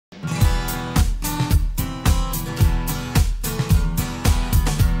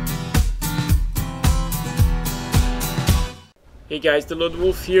Hey guys,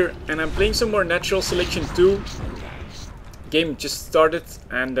 delonewolf here, and I'm playing some more Natural Selection 2. Game just started,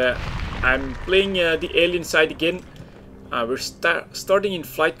 and I'm playing the alien side again. We're starting in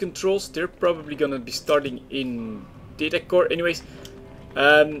flight controls. They're probably gonna be starting in data core. Anyways,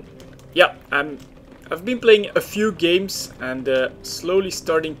 yeah, I've been playing a few games and slowly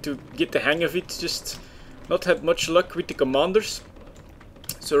starting to get the hang of it. Just not had much luck with the commanders.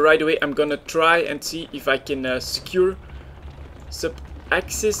 So right away I'm gonna try and see if I can secure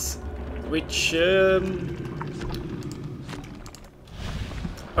sub-axis, which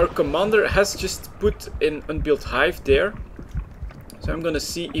our commander has just put an unbuilt hive there. So I'm gonna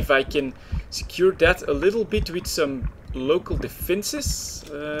see if I can secure that a little bit with some local defenses.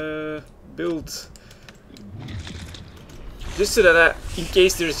 Build just so that in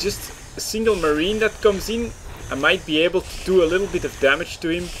case there's just a single marine that comes in, I might be able to do a little bit of damage to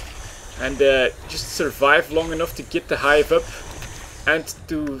him and just survive long enough to get the hive up and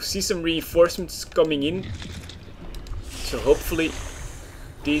to see some reinforcements coming in. So hopefully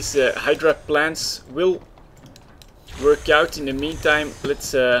these Hydra plans will work out. In the meantime,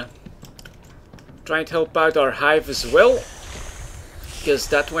 let's try and help out our hive as well, because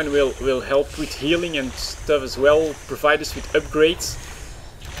that one will help with healing and stuff as well, provide us with upgrades.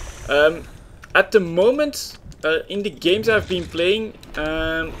 At the moment, in the games I've been playing,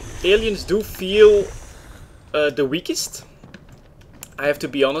 aliens do feel the weakest. I have to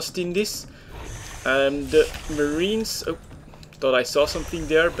be honest in this. The Marines... Oh, thought I saw something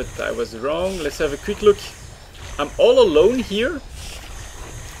there, but I was wrong. Let's have a quick look. I'm all alone here.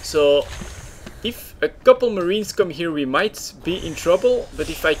 So if a couple Marines come here, we might be in trouble. But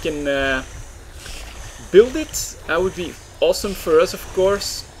if I can build it, that would be awesome for us, of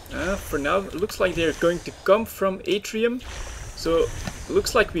course. For now, it looks like they're going to come from Atrium. So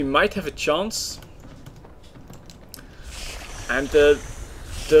looks like we might have a chance. And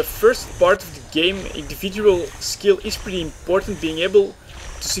the first part of the game, individual skill, is pretty important. Being able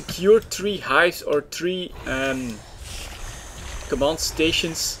to secure 3 hives or 3 command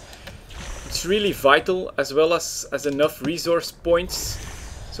stations, it's really vital, as well as enough resource points.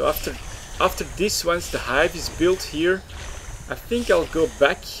 So after this, once the hive is built here, I think I'll go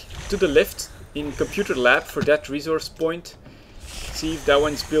back to the left in computer lab for that resource point. See if that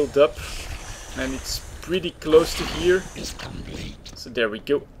one's built up, and it's pretty close to here. So there we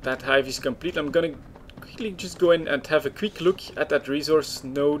go, that hive is complete. I'm gonna quickly just go in and have a quick look at that resource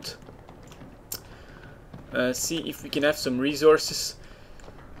node. See if we can have some resources,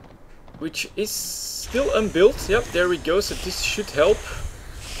 which is still unbuilt. Yep, there we go, so this should help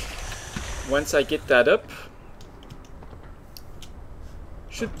once I get that up.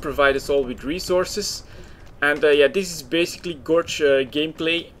 Should provide us all with resources. And yeah, this is basically Gorge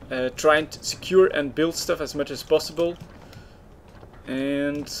gameplay, trying to secure and build stuff as much as possible.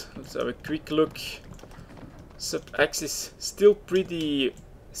 And let's have a quick look. Sub-axis still pretty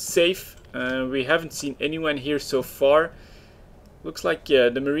safe. We haven't seen anyone here so far. Looks like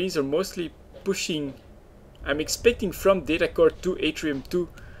the Marines are mostly pushing. I'm expecting from data core to Atrium to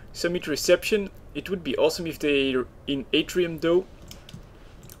summit reception. It would be awesome if they're in Atrium though.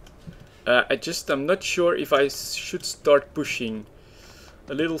 I'm not sure if I should start pushing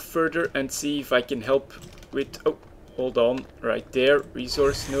a little further and see if I can help with... Oh, hold on, right there,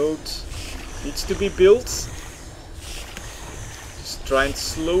 resource node needs to be built. Just try and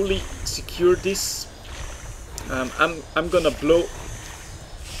slowly secure this. I'm gonna blow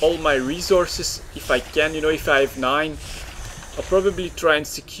all my resources if I can. You know, if I have 9, I'll probably try and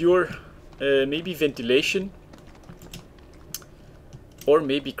secure maybe ventilation. Or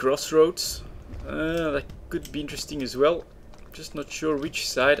maybe crossroads. That could be interesting as well. Just not sure which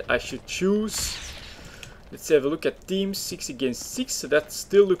side I should choose. Let's have a look at teams. 6 against 6, so that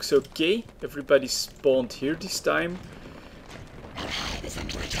still looks okay. Everybody spawned here this time.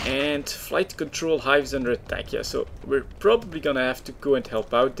 And flight control hives under attack. Yeah, so we're probably gonna have to go and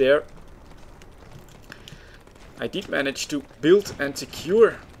help out there. I did manage to build and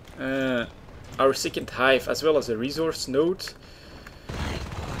secure our second hive as well as a resource node.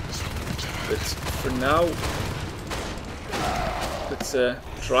 But for now, let's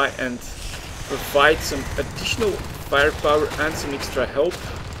try and provide some additional firepower and some extra help.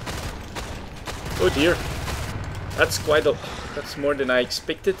 Oh dear, that's that's more than I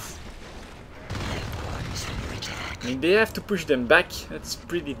expected. I mean, they have to push them back. That's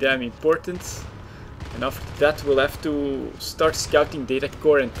pretty damn important. And after that, we'll have to start scouting data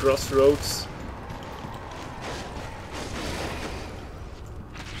core and crossroads.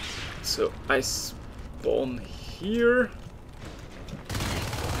 So I spawn here.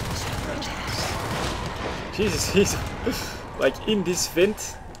 Jesus, he's like in this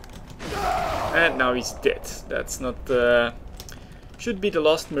vent. And now he's dead. That's not... should be the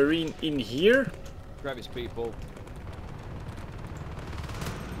last Marine in here. Grab his people.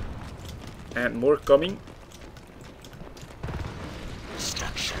 And more coming.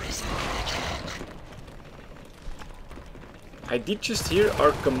 I did just hear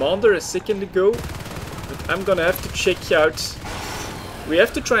our commander a second ago, but I'm gonna have to check out. We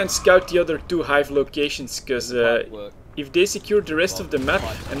have to try and scout the other two hive locations, because if they secure the rest of the map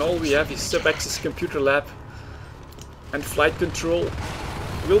and all we have is sub-access computer lab and flight control,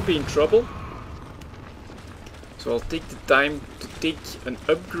 we'll be in trouble. So I'll take the time to take an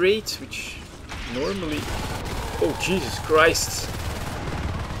upgrade, which normally... Oh Jesus Christ!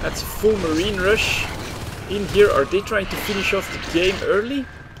 That's a full Marine rush. In here, are they trying to finish off the game early?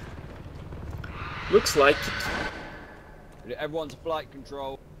 Looks like it. Everyone's flight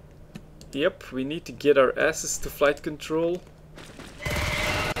control. Yep, we need to get our asses to flight control.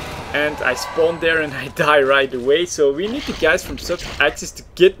 And I spawn there and I die right away. So we need the guys from sub-access to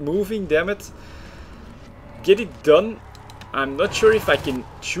get moving, damn it. Get it done. I'm not sure if I can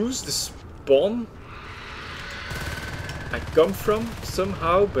choose the spawn I come from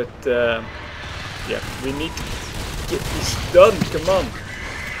somehow, but yeah, we need to get this done, come on.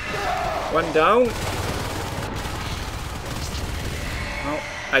 One down. Oh,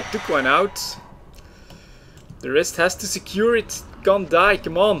 I took one out. The rest has to secure it. Can't die,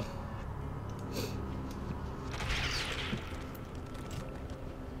 come on.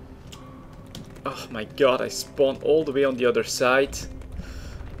 Oh my god, I spawned all the way on the other side.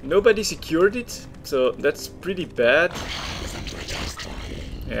 Nobody secured it, so that's pretty bad.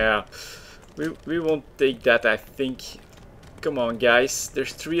 Yeah, we won't take that, I think. Come on guys,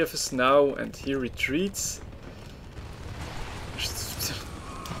 there's 3 of us now and he retreats.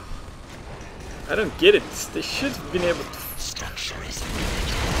 I don't get it, they should have been able to...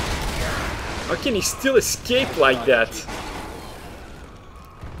 How can he still escape like that?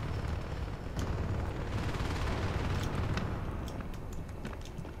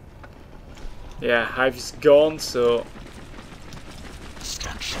 Yeah, Hive is gone, so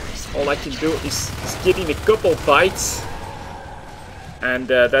all I can do is get in a couple bites, and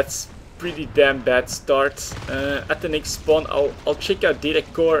that's pretty damn bad start. At the next spawn, I'll check out Data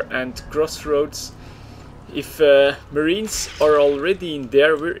Core and Crossroads. If Marines are already in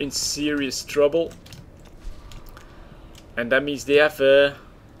there, we're in serious trouble, and that means they have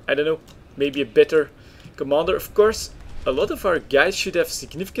I don't know, maybe a better commander. Of course, a lot of our guys should have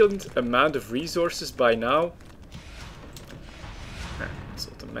significant amount of resources by now. It's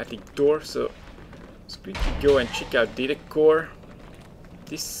automatic door, so let's quickly go and check out Data Core.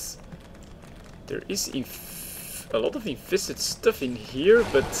 There is a lot of infested stuff in here,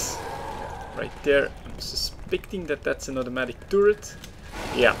 but right there, I'm suspecting that that's an automatic turret.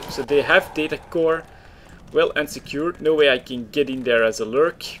 Yeah, so they have Data Core well and secured. No way I can get in there as a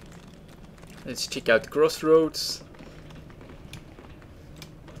lurk. Let's check out Crossroads.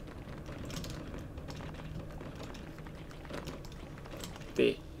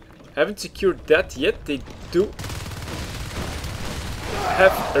 They haven't secured that yet. They do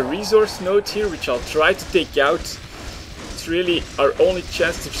have a resource node here, which I'll try to take out. It's really our only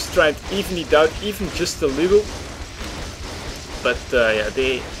chance to just try and even it out, even just a little. But yeah,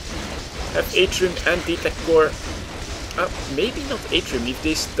 they have Atrium and Data Core. Maybe not Atrium if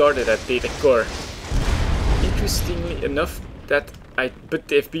they started at Data Core. Interestingly enough, but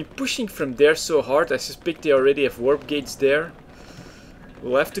they've been pushing from there so hard. I suspect they already have warp gates there.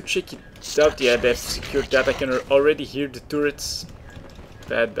 We'll have to check it out. Yeah, they've secured that. I can already hear the turrets.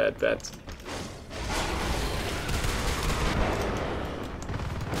 Bad, bad, bad.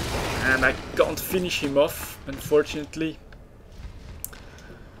 And I can't finish him off, unfortunately.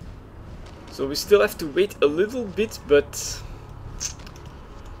 So we still have to wait a little bit, but...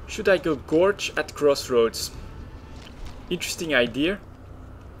 Should I go gorge at Crossroads? Interesting idea.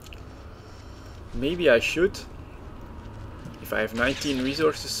 Maybe I should. If I have 19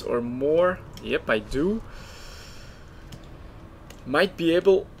 resources or more. Yep, I do. Might be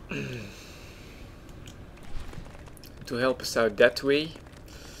able to help us out that way.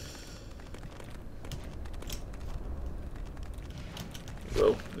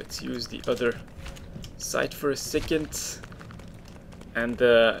 Well, let's use the other side for a second. And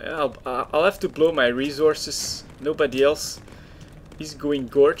I'll have to blow my resources. Nobody else is going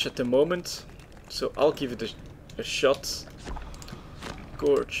gorge at the moment, so I'll give it a shot.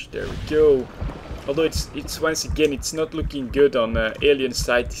 Gorge, there we go. Although it's once again, it's not looking good on alien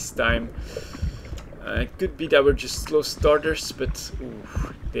side this time. It could be that we're just slow starters, but ooh,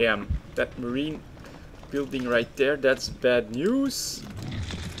 damn, that Marine building right there. That's bad news.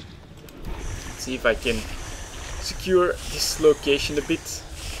 Let's see if I can secure this location a bit.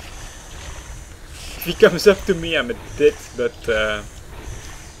 If he comes up to me, I'm dead, but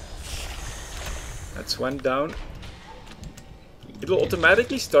that's one down. It'll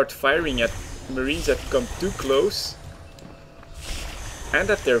automatically start firing at Marines that come too close and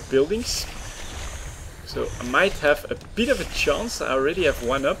at their buildings. So I might have a bit of a chance. I already have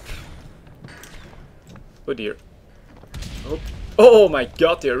one up. Oh dear. Oh my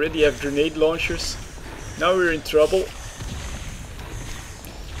god, they already have grenade launchers. Now we're in trouble.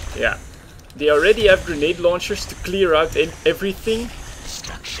 Yeah, they already have grenade launchers to clear out everything.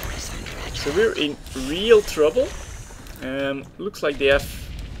 So we're in real trouble. Looks like they have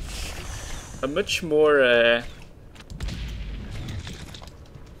a much more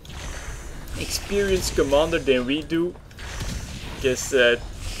experienced commander than we do. Because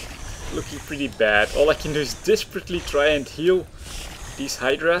looking pretty bad. All I can do is desperately try and heal these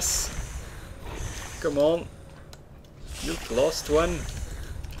hydras. Come on. Look, last one.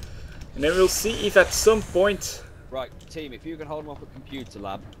 And then we'll see if at some point... Right, team, if you can hold them up at computer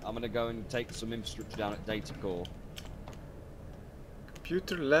lab, I'm going to go and take some infrastructure down at data core.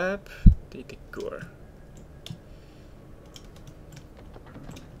 Computer lab, data core.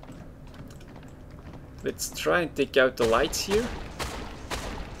 Let's try and take out the lights here.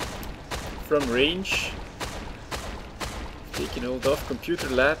 From range. Taking hold off computer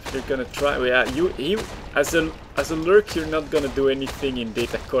lab. They're gonna try. Oh, yeah, you as a lurk, you're not gonna do anything in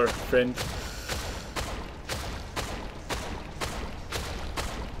data core, friend.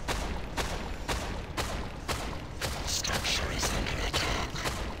 Structure is under attack.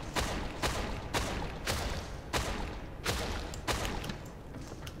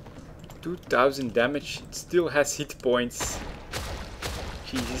 2,000 damage. It still has hit points.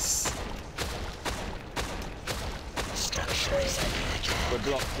 Jesus. We're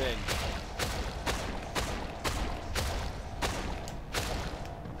blocked in.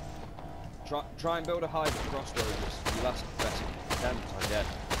 Try and build a hive at crossroads. You last best attempt, I guess.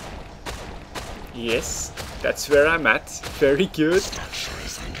 Yes, that's where I'm at. Very good.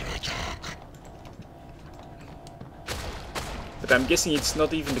 But I'm guessing it's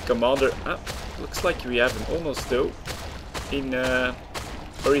not even the commander. Ah, looks like we have an almost though. In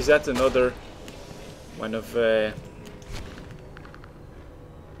or is that another one of?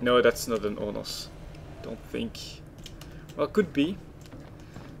 No, that's not an Onos. Don't think. Well, could be.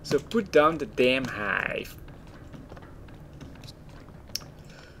 So put down the damn hive.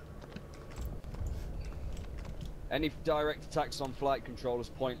 Any direct attacks on flight controllers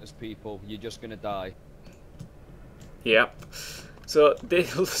pointless, people. You're just gonna die. Yep. So they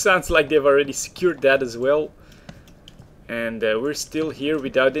sounds like they've already secured that as well. And we're still here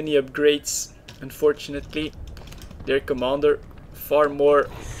without any upgrades, unfortunately. Their commander far more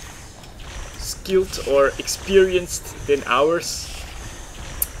skilled or experienced than ours.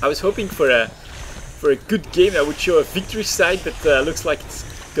 I was hoping for a good game that would show a victory side, but looks like it's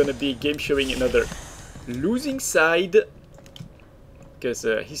gonna be a game showing another losing side, because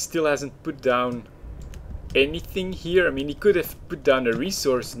he still hasn't put down anything here. I mean, he could have put down a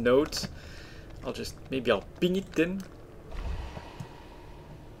resource node. Maybe I'll ping it then.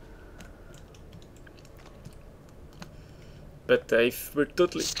 But if we're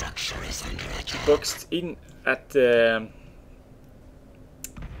totally boxed in at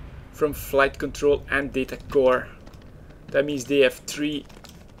from flight control and data core, that means they have 3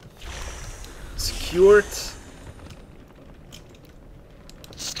 secured.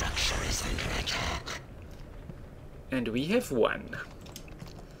 And we have 1.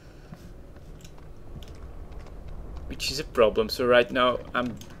 Which is a problem. So right now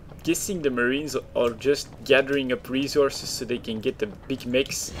I'm guessing the Marines are just gathering up resources so they can get the big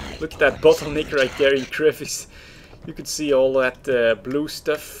mechs. Look at that bottleneck right there in crevice. You can see all that blue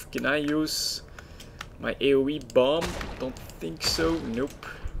stuff. Can I use my AoE bomb? Don't think so. Nope.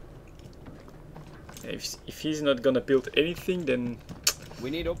 If he's not gonna build anything, then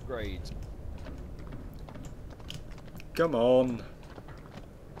we need upgrades. Come on.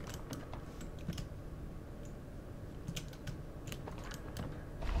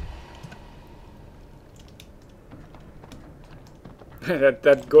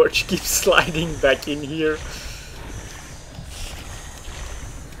 that gorge keeps sliding back in here.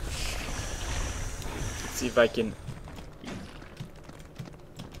 Let's see if I can.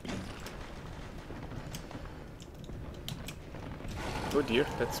 Oh dear,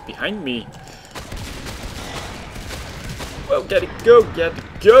 that's behind me. Well, get it go!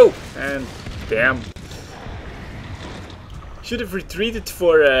 And damn. Should have retreated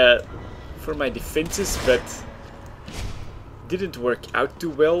for for my defenses, but didn't work out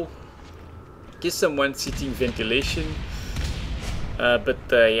too well. Guess someone's sitting ventilation, but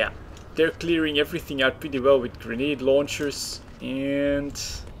yeah, they're clearing everything out pretty well with grenade launchers, and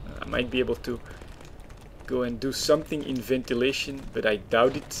I might be able to go and do something in ventilation, but I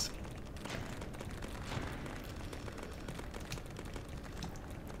doubt it.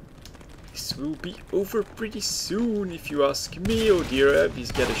 This will be over pretty soon if you ask me. Oh dear,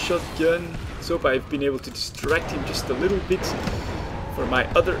 he's got a shotgun. Let's hope I've been able to distract him just a little bit for my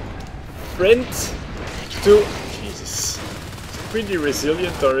other friend to... Jesus. He's pretty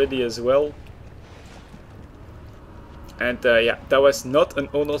resilient already as well. And yeah, that was not an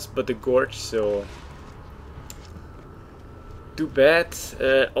Onos but a gorge, so... Too bad.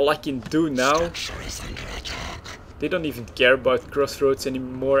 All I can do now... They don't even care about crossroads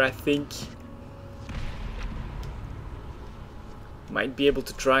anymore, I think. Might be able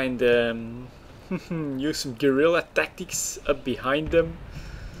to try and use some guerrilla tactics up behind them.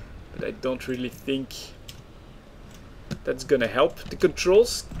 But I don't really think that's gonna help. The control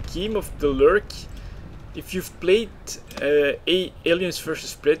scheme of the lurk, if you've played Aliens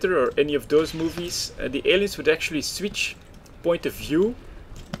vs Predator or any of those movies, the aliens would actually switch point of view.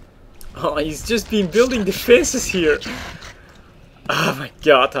 Oh, he's just been building defenses here. Oh my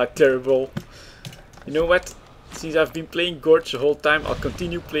god, how terrible. You know what? Since I've been playing Gorge the whole time, I'll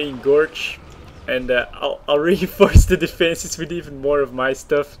continue playing Gorge. And I'll reinforce the defenses with even more of my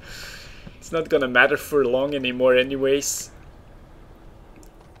stuff. It's not gonna matter for long anymore anyways.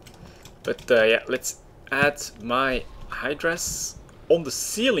 But yeah, let's add my hydras on the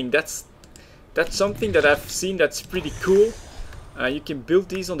ceiling. That's something that I've seen that's pretty cool. You can build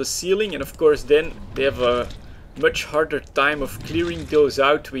these on the ceiling, and of course then they have a much harder time of clearing those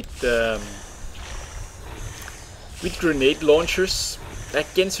out with grenade launchers. That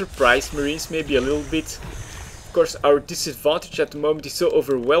can surprise Marines maybe a little bit. Of course, our disadvantage at the moment is so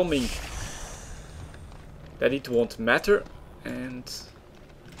overwhelming that it won't matter. And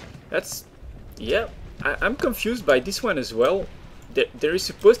that's... yeah, I'm confused by this one as well. There is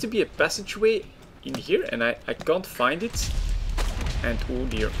supposed to be a passageway in here, and I can't find it. And oh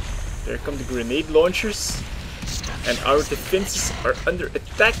dear, there come the grenade launchers, and our defenses are under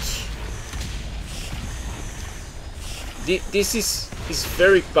attack. This is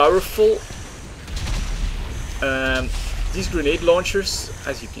very powerful. These grenade launchers,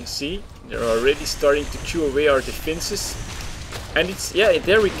 as you can see, they're already starting to chew away our defenses. And it's, yeah,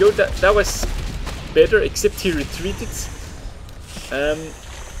 there we go, that was better, except he retreated.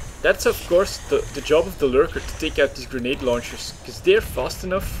 That's of course the job of the lurker, to take out these grenade launchers, because they're fast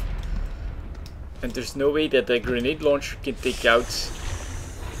enough. And there's no way that a grenade launcher can take out...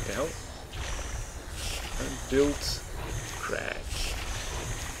 What the hell? Unbuild. Crack.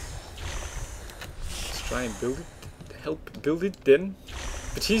 Let's try and build it. Help build it then.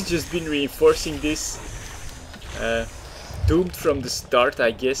 But he's just been reinforcing this. Doomed from the start,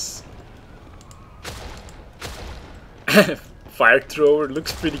 I guess. Fire thrower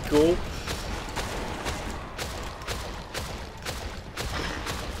looks pretty cool.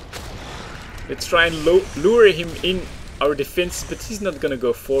 Let's try and lure him in our defense, but he's not gonna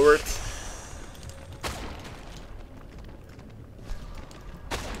go forward.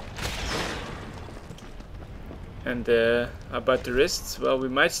 And how about the rest? Well, we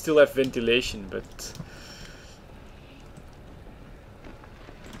might still have ventilation, but...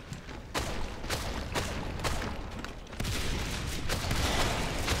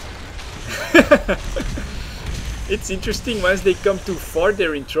 It's interesting, once they come too far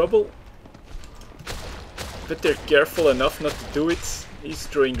they're in trouble. But they're careful enough not to do it. He's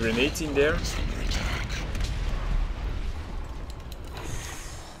throwing grenades in there.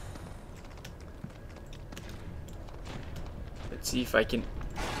 Let's see if I can...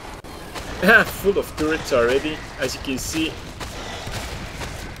 Full of turrets already, as you can see.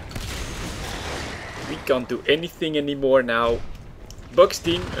 We can't do anything anymore now. Boxed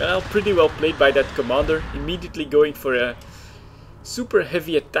in, well, pretty well played by that commander, immediately going for a super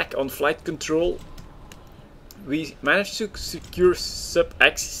heavy attack on flight control. We managed to secure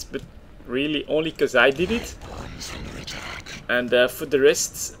sub-axis, but really only because I did it. And for the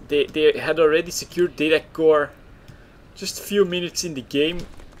rest, they had already secured data core just a few minutes in the game.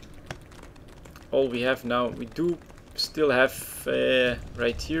 All we have now, we do still have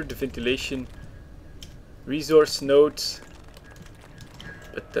right here the ventilation resource node.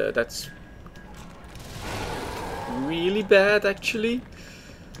 But that's really bad actually.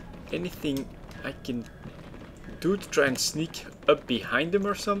 Anything I can do to try and sneak up behind them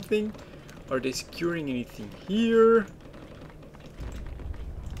or something? Are they securing anything here?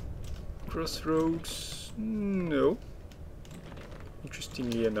 Crossroads? No.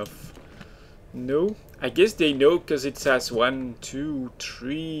 Interestingly enough. No. I guess they know because it has 1, 2,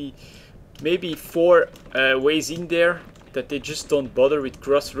 3, maybe 4 ways in there that they just don't bother with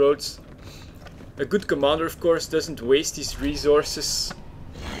Crossroads. A good commander, of course, doesn't waste his resources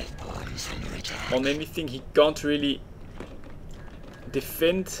on anything he can't really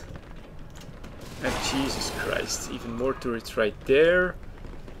defend. And Jesus Christ, even more turrets right there.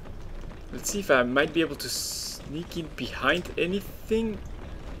 Let's see if I might be able to sneak in behind anything.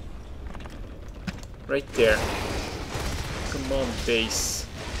 Right there. Come on, base.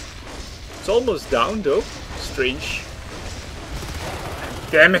 It's almost down though. Strange.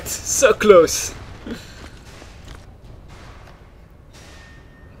 Damn it, so close.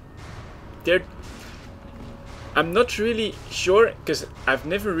 I'm not really sure, because I've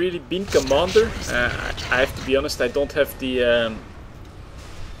never really been commander. I have to be honest, I don't have the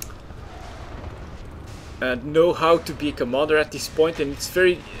know how to be a commander at this point, and it's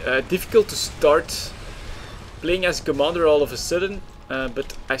very difficult to start playing as a commander all of a sudden.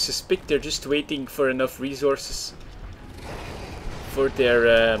 But I suspect they're just waiting for enough resources for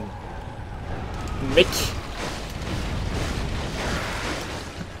their mech.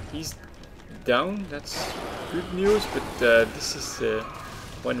 He's down, that's good news, but this is a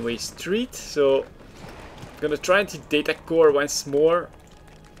one-way street, so I'm gonna try and hit data core once more.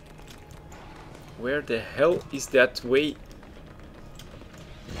 Where the hell is that way?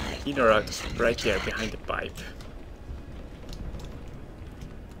 In or out? Right there, behind the pipe.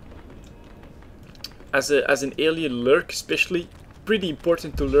 As an alien lurk especially, pretty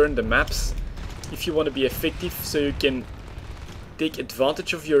important to learn the maps if you want to be effective, so you can take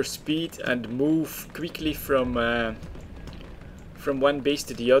advantage of your speed and move quickly from one base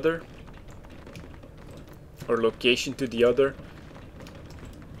to the other, or location to the other.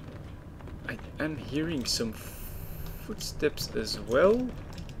 I am hearing some footsteps as well.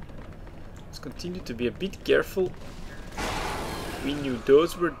 Let's continue to be a bit careful. We knew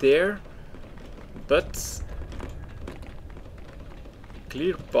those were there, but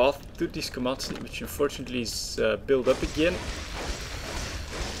clear path to this command center, which unfortunately is built up again.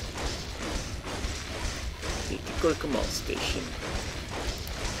 Take the core command station.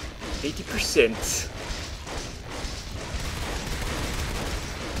 80%.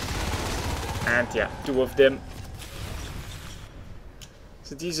 And yeah, 2 of them.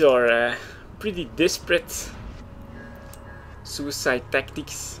 So these are pretty desperate suicide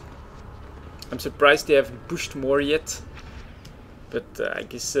tactics. I'm surprised they haven't pushed more yet. But I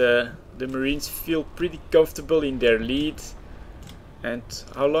guess the Marines feel pretty comfortable in their lead. And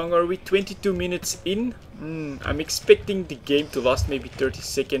how long are we? 22 minutes in? I'm expecting the game to last maybe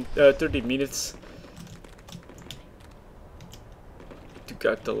 30 minutes. Took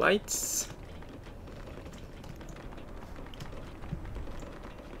out the lights.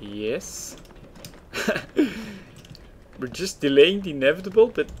 Yes. We're just delaying the inevitable,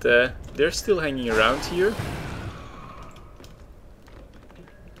 but they're still hanging around here.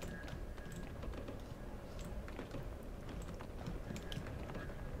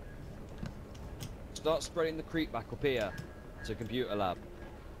 Start spreading the creep back up here to computer lab.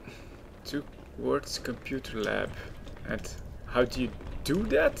 Towards computer lab. And how do you do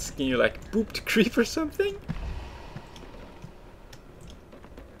that? Can you like poop the creep or something?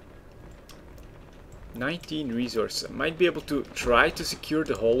 19 resources. I might be able to try to secure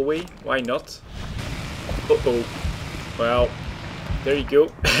the hallway. Why not? Uh-oh. Well, there you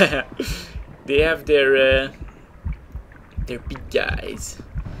go. They have their big guys.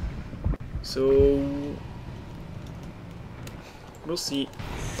 So we'll see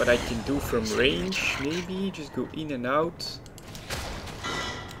what I can do from range. Maybe just go in and out.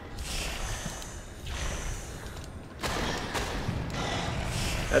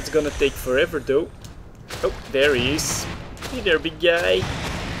 That's gonna take forever though. Oh, there he is. Hey there, big guy.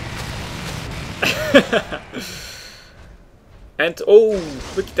 And oh,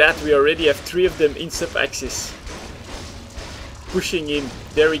 look at that, we already have 3 of them in sub-axis. Pushing in.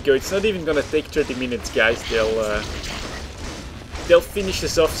 There we go. It's not even gonna take 30 minutes, guys. They'll finish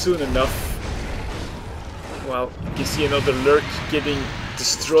us off soon enough. Well, you can see another lurk getting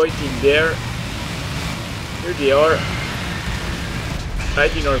destroyed in there. Here they are.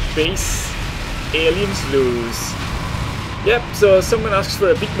 Right in our base. Aliens lose. Yep, so someone asks for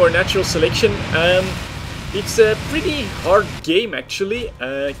a bit more natural selection. It's a pretty hard game actually.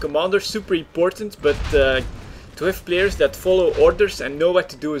 Commander's super important, but to have players that follow orders and know what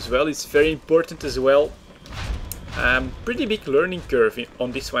to do as well is very important as well. Pretty big learning curve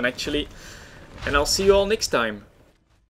on this one actually. And I'll see you all next time.